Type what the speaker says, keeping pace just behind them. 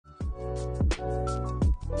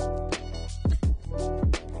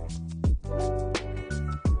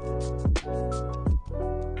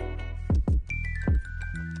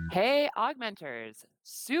Hey, AugMentors!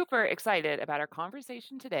 Super excited about our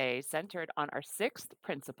conversation today centered on our sixth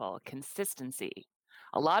principle, consistency.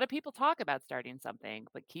 A lot of people talk about starting something,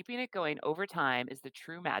 but keeping it going over time is the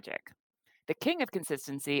true magic. The king of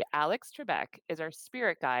consistency, Alex Trebek, is our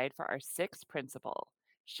spirit guide for our sixth principle,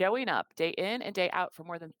 showing up day in and day out for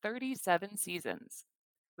more than 37 seasons.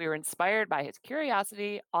 We were inspired by his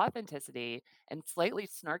curiosity, authenticity, and slightly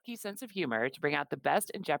snarky sense of humor to bring out the best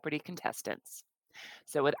in Jeopardy contestants.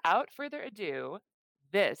 So without further ado,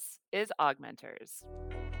 this is AugMentors.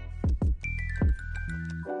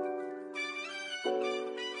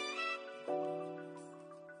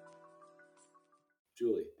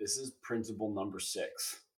 Julie, this is principle number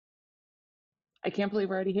 6. I can't believe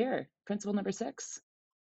we're already here. Principle number 6.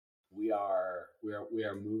 We are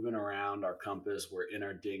moving around our compass. We're in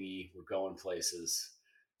our dinghy. We're going places.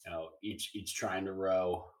 Each trying to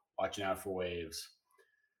row, watching out for waves.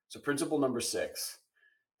 So principle number 6.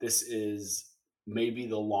 This is maybe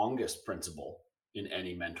the longest principle in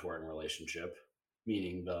any mentoring relationship,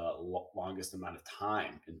 meaning the longest amount of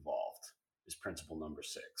time involved is principle number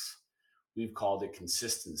 6. We've called it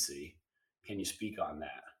consistency. Can you speak on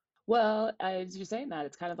that? Well, as you're saying that,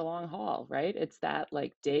 it's kind of the long haul, right? It's that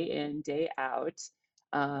like day in, day out,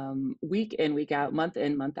 week in, week out, month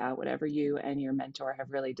in, month out, whatever you and your mentor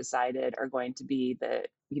have really decided are going to be the,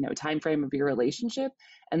 time frame of your relationship.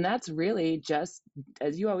 And that's really just,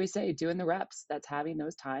 as you always say, doing the reps. That's having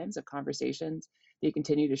those times of conversations that you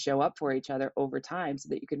continue to show up for each other over time so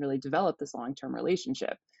that you can really develop this long-term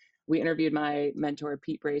relationship. We interviewed my mentor,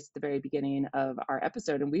 Pete Brace, at the very beginning of our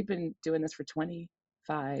episode, and we've been doing this for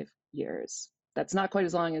 25 years. That's not quite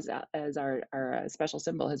as long as our special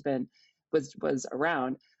symbol was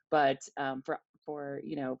around, but for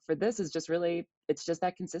this is just really, it's just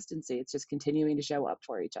that consistency. It's just continuing to show up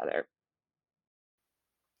for each other.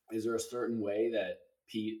 Is there a certain way that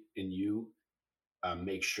Pete and you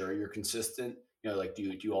make sure you're consistent? Like do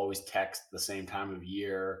you always text the same time of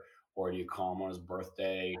year, or do you call him on his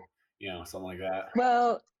birthday? Something like that.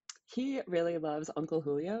 Well, he really loves Uncle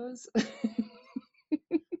Julio's.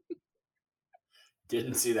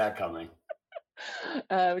 Didn't see that coming.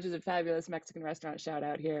 Which is a fabulous Mexican restaurant shout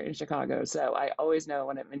out here in Chicago. So I always know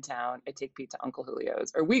when I'm in town, I take Pete to Uncle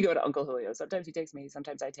Julio's, or we go to Uncle Julio's. Sometimes he takes me,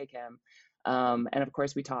 sometimes I take him. And of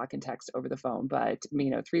course, we talk and text over the phone. But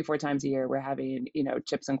 3-4 times a year, we're having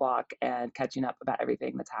chips and guac and catching up about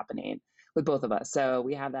everything that's happening with both of us. So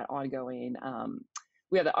we have that ongoing.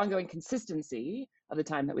 We have the ongoing consistency of the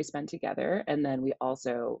time that we spend together, and then we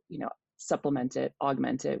also, supplement it,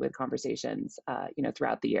 augment it with conversations,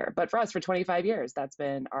 throughout the year. But for us, for 25 years, that's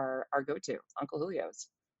been our go-to, Uncle Julio's.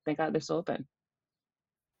 Thank God they're still open.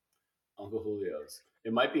 Uncle Julio's.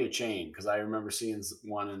 It might be a chain because I remember seeing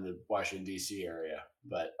one in the Washington, D.C. area,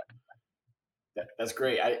 but that's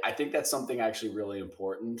great. I think that's something actually really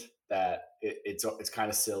important, that it's kind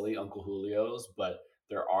of silly, Uncle Julio's, but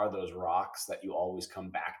there are those rocks that you always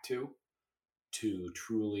come back to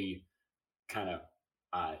truly kind of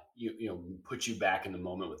put you back in the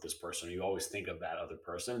moment with this person. You always think of that other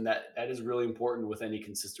person. And that is really important with any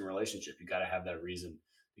consistent relationship. You got to have that reason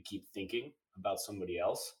to keep thinking about somebody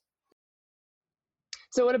else.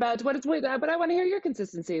 So but I want to hear your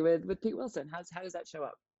consistency with Pete Wilson. How does that show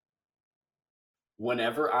up?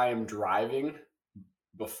 Whenever I am driving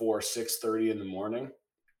before 6:30 in the morning,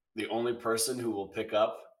 the only person who will pick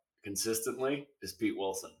up consistently is Pete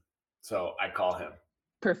Wilson. So I call him.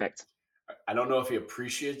 Perfect. I don't know if he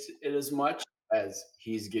appreciates it as much as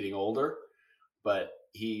he's getting older, but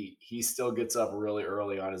he still gets up really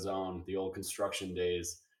early on his own. The old construction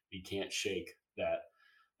days, he can't shake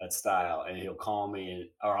that style, and he'll call me,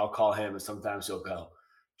 or I'll call him, and sometimes he'll go,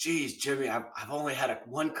 "Geez, Jimmy, I've only had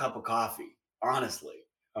one cup of coffee. Honestly,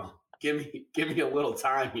 give me a little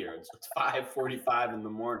time here. It's 5:45 in the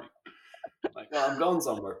morning." I'm like, well, I'm going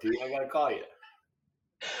somewhere, Pete. I gotta call you.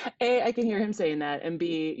 A, I can hear him saying that, and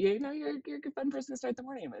B, you're a good fun person to start the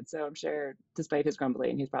morning with. So I'm sure, despite his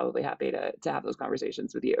grumbling, he's probably happy to have those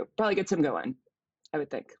conversations with you. Probably gets him going, I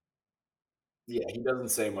would think. Yeah, he doesn't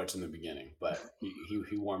say much in the beginning, but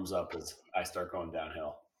he warms up as I start going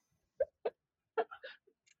downhill.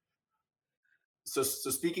 So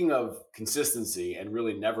speaking of consistency and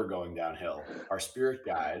really never going downhill, our spirit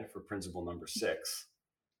guide for principle number 6,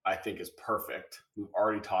 I think, is perfect. We've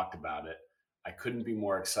already talked about it. I couldn't be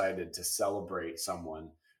more excited to celebrate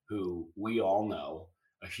someone who we all know,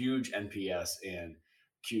 a huge NPS and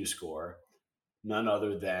Q score, none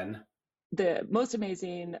other than the most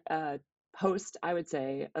amazing host, I would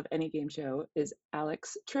say, of any game show is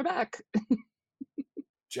Alex Trebek.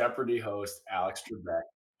 Jeopardy host Alex Trebek.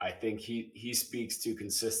 I think he speaks to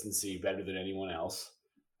consistency better than anyone else.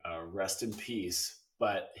 Rest in peace.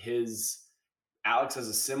 But his Alex as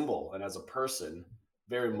a symbol and as a person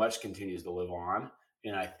very much continues to live on.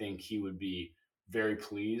 And I think he would be very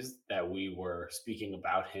pleased that we were speaking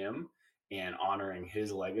about him and honoring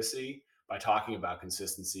his legacy by talking about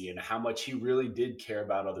consistency and how much he really did care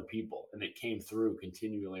about other people. And it came through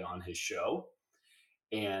continually on his show.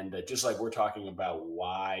 And just like we're talking about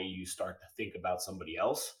why you start to think about somebody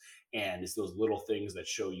else, and it's those little things that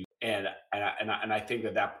show you. And I think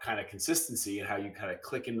that that kind of consistency and how you kind of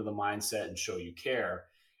click into the mindset and show you care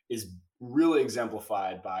is really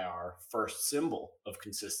exemplified by our first symbol of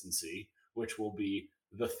consistency, which will be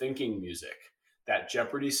the thinking music, that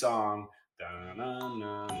Jeopardy song. Da, na,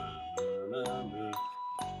 na, na, na, na.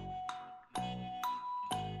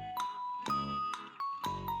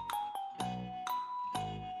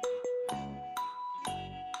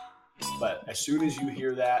 But as soon as you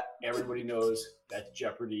hear that, everybody knows that's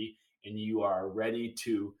Jeopardy, and you are ready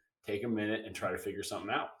to take a minute and try to figure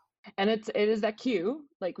something out. And it is that cue,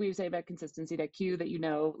 like we say about consistency, that cue that,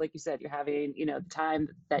 like you said, you're having, the time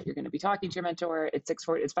that you're going to be talking to your mentor. It's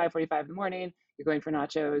 5:45 in the morning. You're going for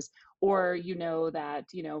nachos, or that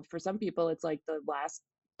for some people it's like the last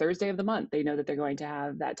Thursday of the month. They know that they're going to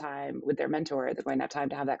have that time with their mentor. They're going to have time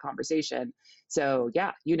to have that conversation. So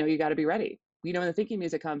yeah, you got to be ready. When the thinking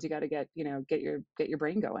music comes, you got to get your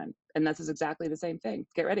brain going, and this is exactly the same thing.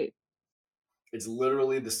 Get ready. It's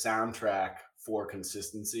literally the soundtrack for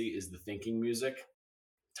consistency is the thinking music.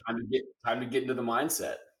 Time to get into the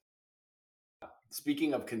mindset.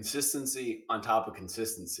 Speaking of consistency on top of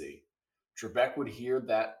consistency, Trebek would hear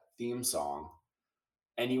that theme song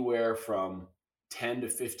anywhere from 10 to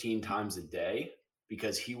 15 times a day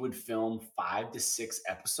because he would film 5 to 6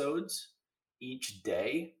 episodes each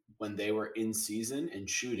day when they were in season and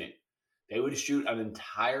shooting. They would shoot an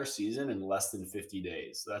entire season in less than 50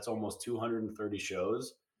 days. So that's almost 230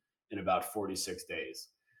 shows in about 46 days.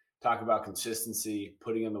 Talk about consistency,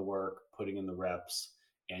 putting in the work, putting in the reps,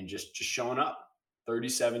 and just showing up.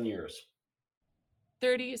 37 years.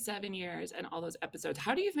 37 years and all those episodes.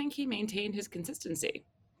 How do you think he maintained his consistency?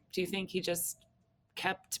 Do you think he just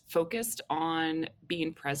kept focused on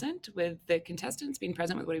being present with the contestants, being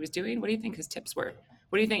present with what he was doing? What do you think his tips were?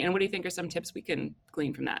 What do you think? And what do you think are some tips we can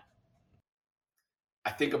glean from that? I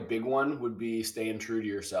think a big one would be staying true to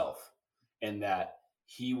yourself, and that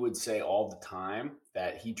he would say all the time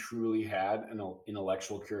that he truly had an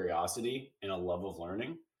intellectual curiosity and a love of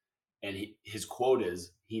learning. And his quote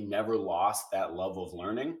is, he never lost that love of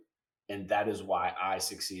learning. And that is why I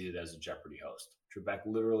succeeded as a Jeopardy host. Trebek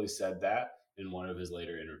literally said that in one of his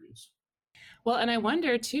later interviews. Well, and I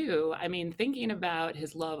wonder too, I mean, thinking about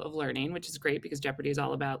his love of learning, which is great because Jeopardy is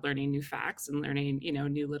all about learning new facts and learning,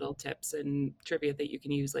 new little tips and trivia that you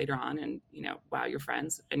can use later on and, wow your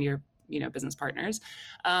friends and your, business partners.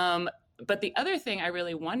 But the other thing I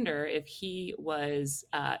really wonder if he was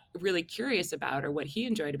really curious about or what he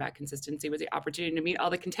enjoyed about consistency was the opportunity to meet all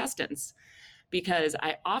the contestants. Because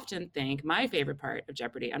I often think my favorite part of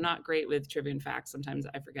Jeopardy, I'm not great with trivia and facts. Sometimes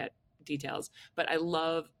I forget details, but I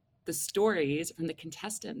love the stories from the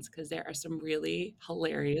contestants because there are some really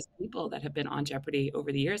hilarious people that have been on Jeopardy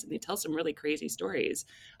over the years and they tell some really crazy stories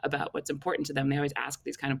about what's important to them. They always ask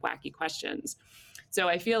these kind of wacky questions. So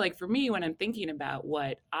I feel like for me, when I'm thinking about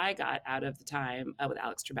what I got out of the time with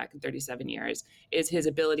Alex Trebek in 37 years, is his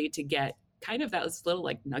ability to get kind of those little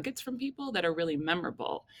like nuggets from people that are really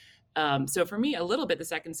memorable. So for me, a little bit, the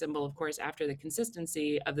second symbol, of course, after the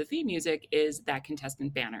consistency of the theme music is that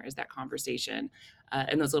contestant banner, is that conversation,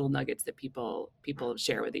 and those little nuggets that people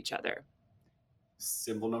share with each other.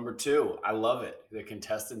 Symbol number two, I love it. The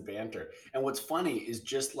contestant banter. And what's funny is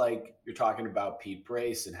just like you're talking about Pete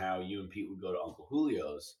Brace and how you and Pete would go to Uncle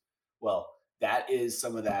Julio's. Well, that is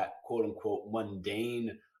some of that quote unquote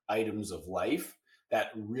mundane items of life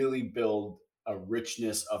that really build a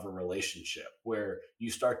richness of a relationship where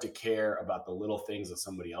you start to care about the little things that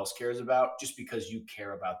somebody else cares about just because you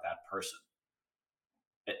care about that person.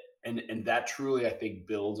 And that truly, I think,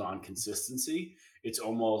 builds on consistency. It's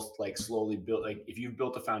almost like slowly built, like if you've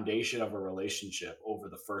built a foundation of a relationship over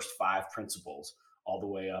the first five principles all the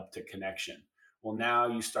way up to connection, well, now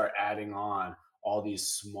you start adding on all these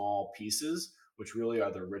small pieces which really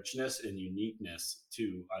are the richness and uniqueness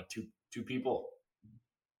to people.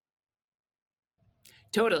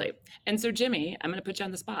 Totally. And so, Jimmy, I'm going to put you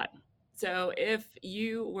on the spot. So, if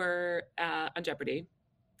you were on Jeopardy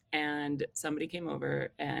and somebody came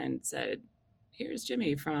over and said, "Here's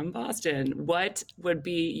Jimmy from Boston," what would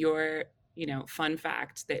be your, fun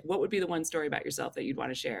fact that what would be the one story about yourself that you'd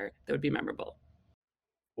want to share that would be memorable?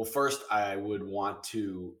 Well, first, I would want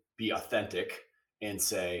to be authentic and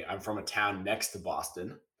say I'm from a town next to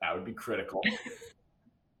Boston That would be critical.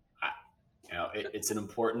 I, it's an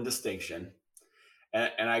important distinction.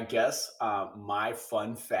 And I guess my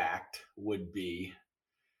fun fact would be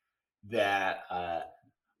that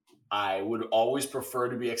I would always prefer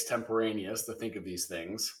to be extemporaneous to think of these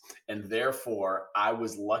things. And therefore, I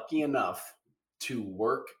was lucky enough to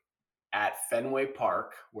work at Fenway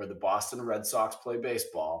Park, where the Boston Red Sox play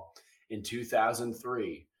baseball, in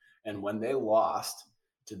 2003. And when they lost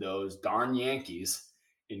to those darn Yankees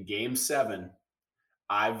in game 7,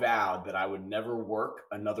 I vowed that I would never work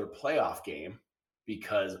another playoff game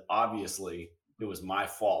because obviously it was my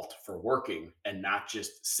fault for working and not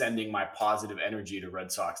just sending my positive energy to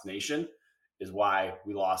Red Sox Nation, is why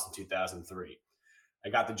we lost in 2003. I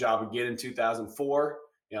got the job again in 2004.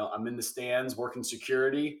 I'm in the stands working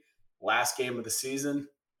security. Last game of the season,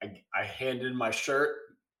 I handed in my shirt.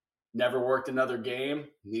 Never worked another game.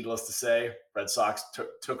 Needless to say, Red Sox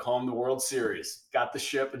took home the World Series. Got the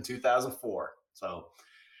ship in 2004. So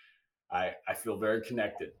I feel very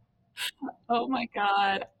connected. Oh my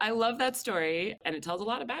God. I love that story. And it tells a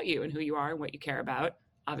lot about you and who you are and what you care about.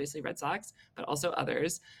 Obviously, Red Sox, but also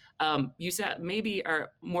others. You said maybe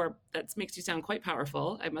are more, that makes you sound quite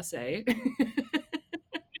powerful, I must say.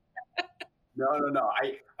 No, no, no.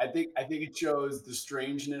 I think it shows the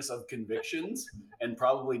strangeness of convictions and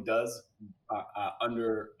probably does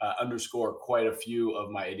underscore quite a few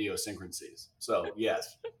of my idiosyncrasies. So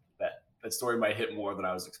yes, that story might hit more than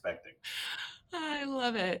I was expecting. I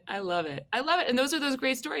love it. I love it. I love it. And those are those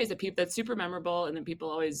great stories that people that's super memorable and then people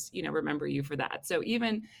always, remember you for that. So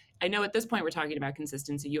even I know at this point we're talking about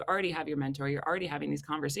consistency. You already have your mentor, you're already having these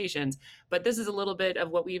conversations, but this is a little bit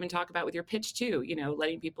of what we even talk about with your pitch too,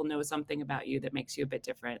 letting people know something about you that makes you a bit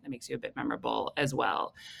different, that makes you a bit memorable as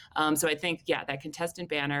well. So I think, yeah, that contestant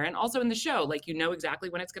banner and also in the show, like exactly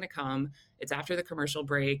when it's going to come. It's after the commercial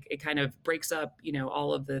break. It kind of breaks up,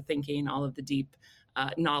 all of the thinking, all of the deep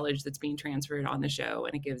knowledge that's being transferred on the show,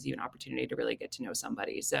 and it gives you an opportunity to really get to know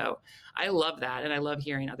somebody. So I love that, and I love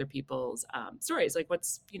hearing other people's stories. Like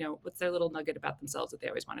what's their little nugget about themselves that they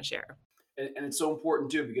always want to share. And it's so important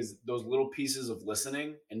too because those little pieces of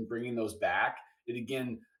listening and bringing those back, it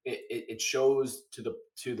again it shows to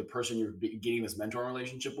the person you're getting this mentor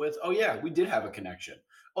relationship with. Oh yeah, we did have a connection.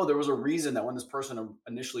 Oh, there was a reason that when this person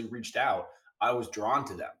initially reached out, I was drawn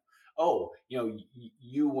to them. Oh, you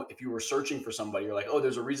if you were searching for somebody, you're like, oh,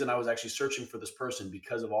 there's a reason I was actually searching for this person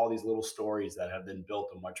because of all these little stories that have then built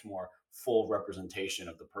a much more full representation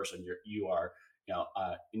of the person you are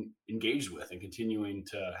engaged with and continuing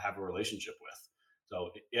to have a relationship with. So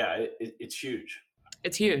yeah, it's huge.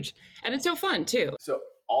 It's huge, and it's so fun too. So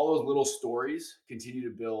all those little stories continue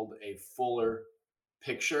to build a fuller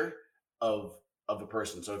picture of the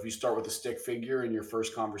person. So if you start with a stick figure in your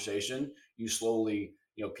first conversation, you slowly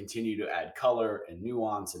continue to add color and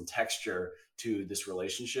nuance and texture to this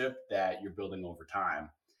relationship that you're building over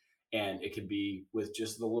time. And it can be with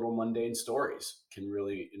just the little mundane stories can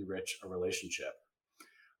really enrich a relationship.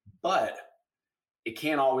 But it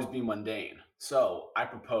can't always be mundane. So I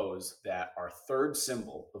propose that our third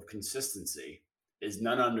symbol of consistency is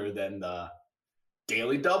none other than the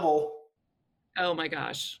daily double. Oh my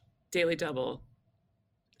gosh, Daily Double.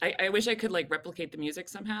 I wish I could like replicate the music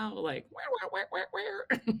somehow, like where.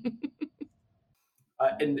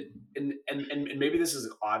 And, and maybe this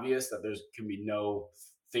is obvious that there's can be no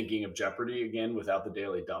thinking of Jeopardy again without the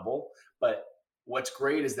daily double. But what's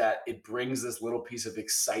great is that it brings this little piece of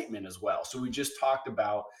excitement as well. So we just talked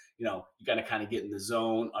about, you got to kind of get in the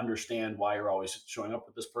zone, understand why you're always showing up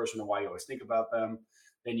with this person and why you always think about them.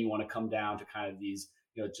 Then you want to come down to kind of these,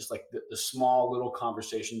 just like the small little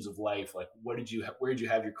conversations of life, like where did you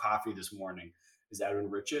have your coffee this morning? Is that to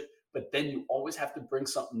enrich it? But then you always have to bring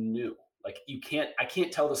something new. Like I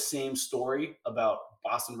can't tell the same story about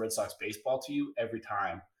Boston Red Sox baseball to you every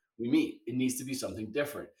time we meet. It needs to be something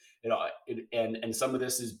different. And some of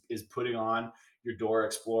this is putting on your Dora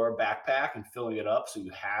Explorer backpack and filling it up so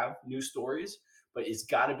you have new stories. But it's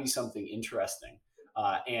got to be something interesting.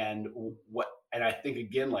 And I think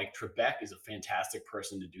again, like Trebek is a fantastic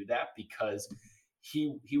person to do that because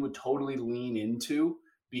he would totally lean into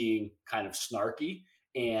being kind of snarky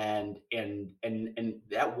and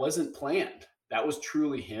that wasn't planned. That was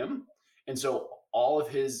truly him. And so all of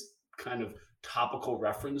his kind of topical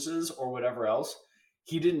references or whatever else,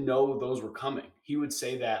 he didn't know those were coming. He would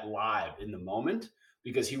say that live in the moment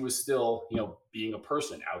because he was still, being a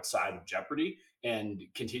person outside of Jeopardy and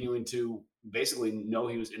continuing to basically know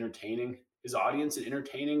he was entertaining his audience and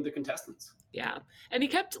entertaining the contestants. Yeah. And he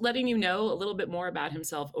kept letting you know a little bit more about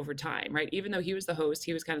himself over time, right? Even though he was the host,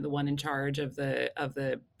 he was kind of the one in charge of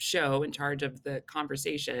the show, in charge of the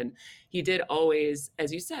conversation. He did always,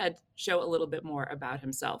 as you said, show a little bit more about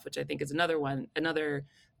himself, which I think is another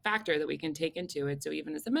factor that we can take into it. So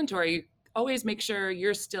even as the mentor, you always make sure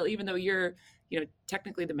you're still, even though you're,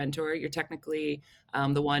 technically the mentor, you're technically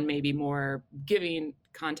the one maybe more giving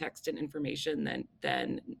context and information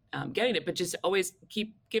than getting it, but just always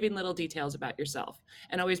keep giving little details about yourself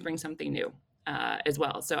and always bring something new as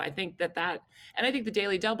well. So I think and I think the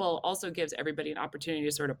Daily Double also gives everybody an opportunity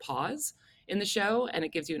to sort of pause in the show, and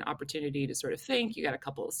it gives you an opportunity to sort of think. You got a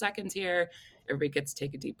couple of seconds here. Everybody gets to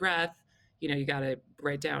take a deep breath. You got to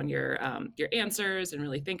write down your answers and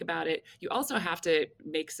really think about it. You also have to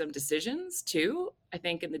make some decisions too. I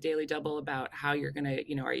think in the Daily Double about how you're gonna,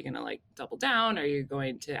 are you gonna like double down? Are you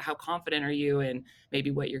going to? How confident are you in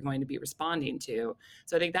maybe what you're going to be responding to?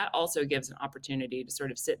 So I think that also gives an opportunity to sort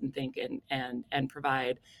of sit and think and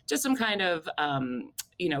provide just some kind of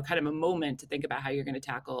kind of a moment to think about how you're going to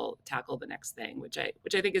tackle the next thing, which I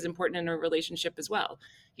think is important in a relationship as well.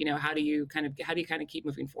 How do you kind of keep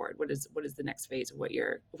moving forward? What is the next phase of what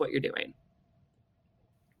you're doing?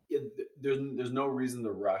 There's no reason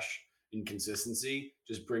to rush in consistency.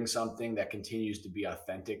 Just bring something that continues to be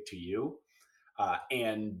authentic to you,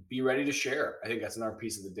 and be ready to share. I think that's another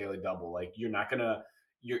piece of the Daily Double. Like you're not gonna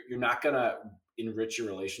enrich your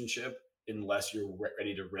relationship unless you're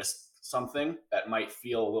ready to risk something that might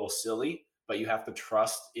feel a little silly, but you have to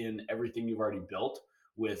trust in everything you've already built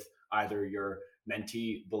with either your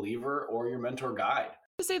mentee believer or your mentor guide.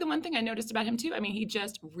 To say the one thing I noticed about him too. I mean, he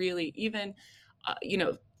just really, even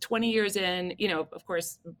 20 years in, of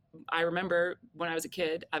course, I remember when I was a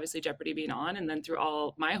kid, obviously Jeopardy being on, and then through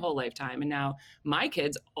all my whole lifetime. And now my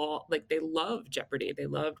kids all like, they love Jeopardy. They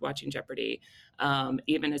loved watching Jeopardy,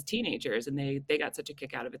 even as teenagers. And they got such a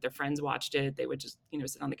kick out of it. Their friends watched it. They would just,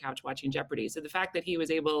 sit on the couch watching Jeopardy. So the fact that he was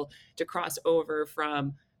able to cross over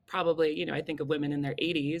from probably, I think of women in their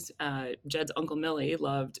 80s. Jed's Uncle Millie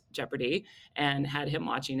loved Jeopardy and had him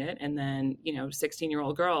watching it. And then,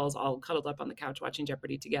 16-year-old girls all cuddled up on the couch watching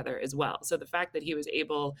Jeopardy together as well. So the fact that he was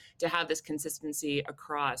able to have this consistency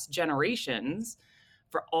across generations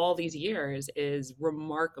for all these years is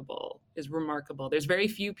remarkable. There's very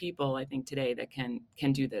few people, I think, today that can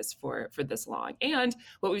do this for this long. And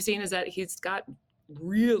what we've seen is that he's got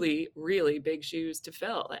really, really big shoes to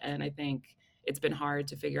fill. And I think it's been hard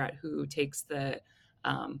to figure out who takes the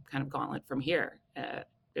kind of gauntlet from here.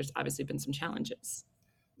 There's obviously been some challenges.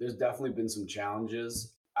 There's definitely been some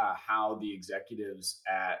challenges. How the executives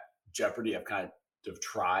at Jeopardy have kind of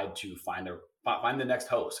tried to find the next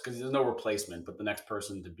host, because there's no replacement, but the next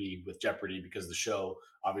person to be with Jeopardy, because the show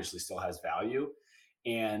obviously still has value.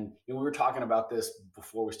 And we were talking about this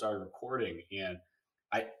before we started recording, and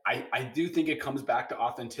I do think it comes back to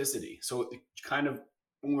authenticity. So kind of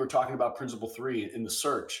when we were talking about principle 3 in the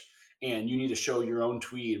search, and you need to show your own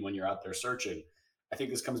tweed when you're out there searching. I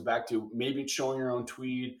think this comes back to maybe showing your own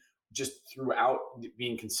tweed just throughout,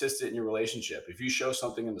 being consistent in your relationship. If you show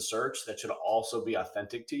something in the search, that should also be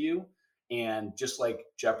authentic to you. And just like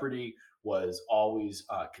Jeopardy was always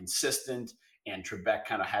consistent, and Trebek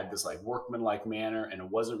kind of had this like workman-like manner, and it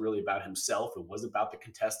wasn't really about himself. It was about the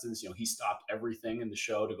contestants. He stopped everything in the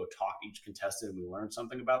show to go talk each contestant, and we learned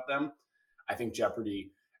something about them. I think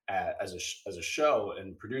Jeopardy as a show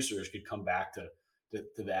and producers could come back to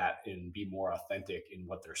that and be more authentic in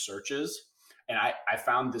what their search is. And I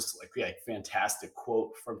found this like fantastic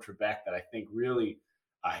quote from Trebek that I think really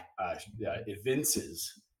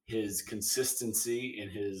evinces his consistency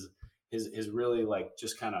and his really like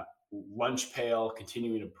just kind of lunch pail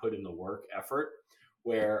continuing to put in the work effort.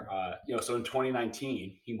 Where so in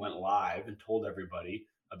 2019 he went live and told everybody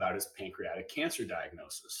about his pancreatic cancer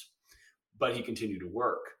diagnosis, but he continued to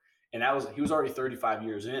work. And he was already 35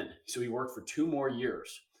 years in. So he worked for 2 more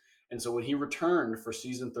years. And so when he returned for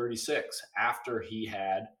season 36, after he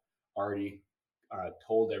had already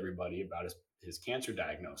told everybody about his cancer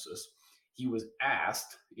diagnosis, he was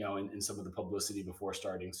asked, in some of the publicity before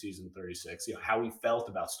starting season 36, how he felt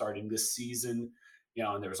about starting this season,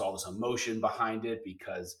 and there was all this emotion behind it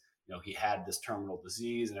because, he had this terminal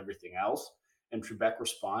disease and everything else. And Trebek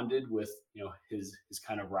responded with, his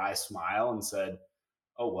kind of wry smile and said,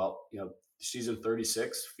 "Oh well, season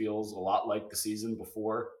 36 feels a lot like the season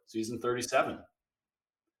before season 37."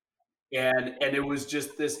 And it was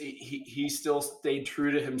just this. He still stayed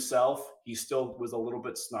true to himself. He still was a little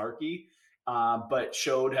bit snarky, but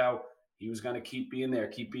showed how he was going to keep being there,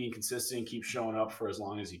 keep being consistent, keep showing up for as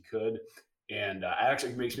long as he could. And it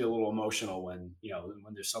actually makes me a little emotional when,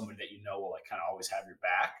 when there's somebody that will like kind of always have your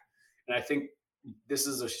back. And I think this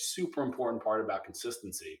is a super important part about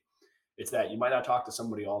consistency. It's that you might not talk to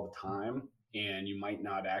somebody all the time, and you might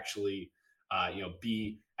not actually,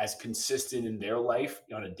 be as consistent in their life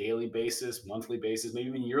on a daily basis, monthly basis, maybe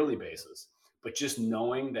even yearly basis. But just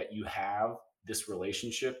knowing that you have this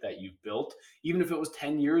relationship that you've built, even if it was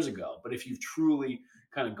 10 years ago, but if you've truly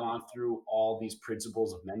kind of gone through all these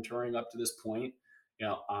principles of mentoring up to this point,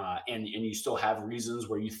 and you still have reasons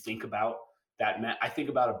where you think about that. I think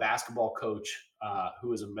about a basketball coach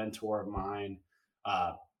who is a mentor of mine.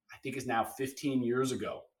 I think is now 15 years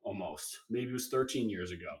ago, almost. Maybe it was 13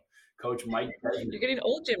 years ago. Coach Mike You're Desmond. getting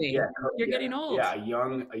old, Yeah, Jimmy. You're yeah, getting old. yeah.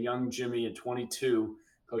 A young Jimmy at 22,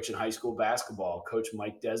 coaching high school basketball. Coach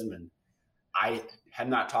Mike Desmond. I had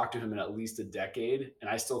not talked to him in at least a decade, and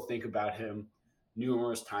I still think about him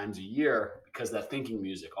numerous times a year because that thinking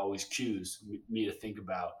music always cues me to think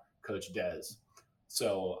about Coach Des.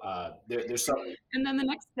 So there's something. And then the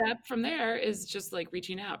next step from there is just like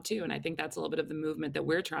reaching out too. And I think that's a little bit of the movement that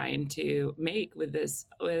we're trying to make with this,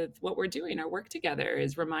 with what we're doing, our work together,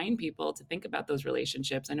 is remind people to think about those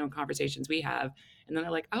relationships. I know in conversations we have, and then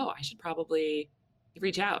they're like, oh, I should probably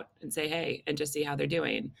reach out and say, hey, and just see how they're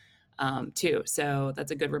doing too. So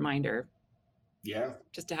that's a good reminder Yeah,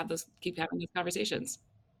 just to have those, keep having these conversations.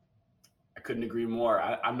 I couldn't agree more.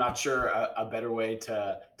 I'm not sure a better way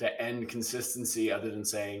to end consistency other than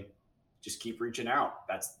saying, just keep reaching out.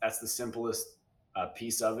 That's the simplest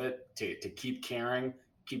piece of it. To keep caring,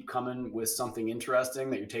 keep coming with something interesting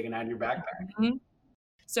that you're taking out of your backpack. Mhm.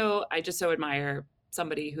 So I just so admire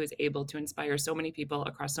somebody who is able to inspire so many people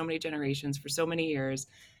across so many generations for so many years,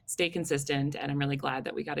 stay consistent. And I'm really glad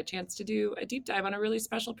that we got a chance to do a deep dive on a really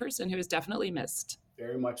special person who is definitely missed.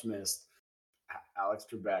 Very much missed. Alex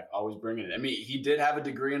Trebek, always bringing it. I mean, he did have a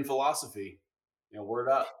degree in philosophy. Word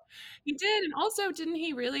up. He did, and also didn't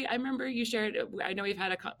he really? I remember you shared. I know we've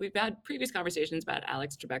had previous conversations about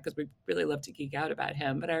Alex Trebek because we really love to geek out about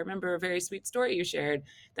him. But I remember a very sweet story you shared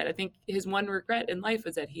that I think his one regret in life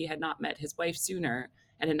was that he had not met his wife sooner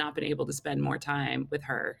and had not been able to spend more time with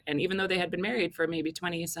her. And even though they had been married for maybe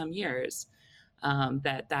 20 some years,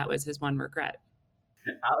 that was his one regret.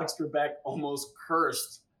 Alex Trebek almost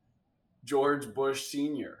cursed George Bush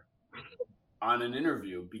Sr. on an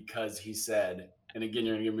interview because he said, and again,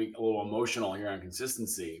 you're going to get me a little emotional here on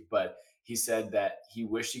consistency, but he said that he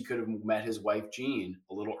wished he could have met his wife Jean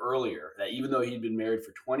a little earlier. That even though he'd been married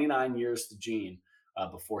for 29 years to Jean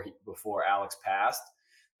before Alex passed,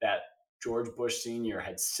 that George Bush Sr.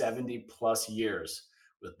 had 70 plus years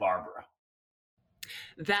with Barbara.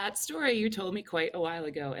 That story you told me quite a while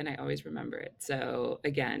ago, and I always remember it. So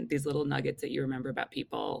again, these little nuggets that you remember about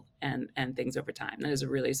people and things over time. That is a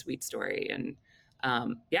really sweet story, and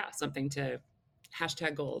yeah, something to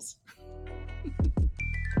hashtag goals.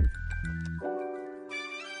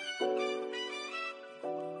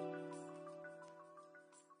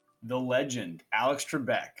 The legend, Alex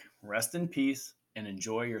Trebek. Rest in peace and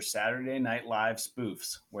enjoy your Saturday Night Live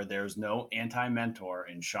spoofs where there's no anti-mentor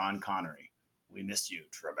in Sean Connery. We miss you,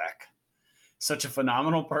 Trebek. Such a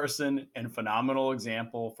phenomenal person and phenomenal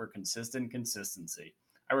example for consistent consistency.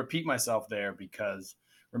 I repeat myself there because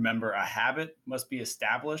remember, a habit must be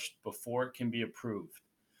established before it can be approved.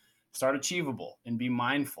 Start achievable and be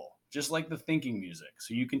mindful, just like the thinking music,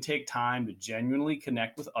 so you can take time to genuinely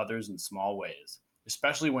connect with others in small ways,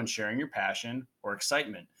 especially when sharing your passion or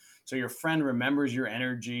excitement, so your friend remembers your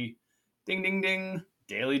energy. Ding, ding, ding,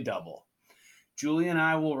 daily double. Julie and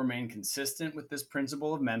I will remain consistent with this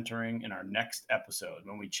principle of mentoring in our next episode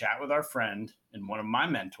when we chat with our friend and one of my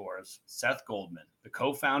mentors, Seth Goldman, the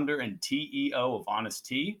co-founder and TEO of Honest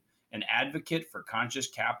Tea, an advocate for conscious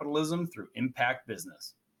capitalism through impact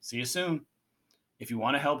business. See you soon. If you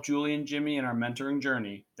want to help Julie and Jimmy in our mentoring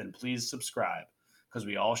journey, then please subscribe, because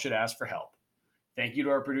we all should ask for help. Thank you to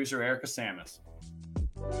our producer, Erica Samus.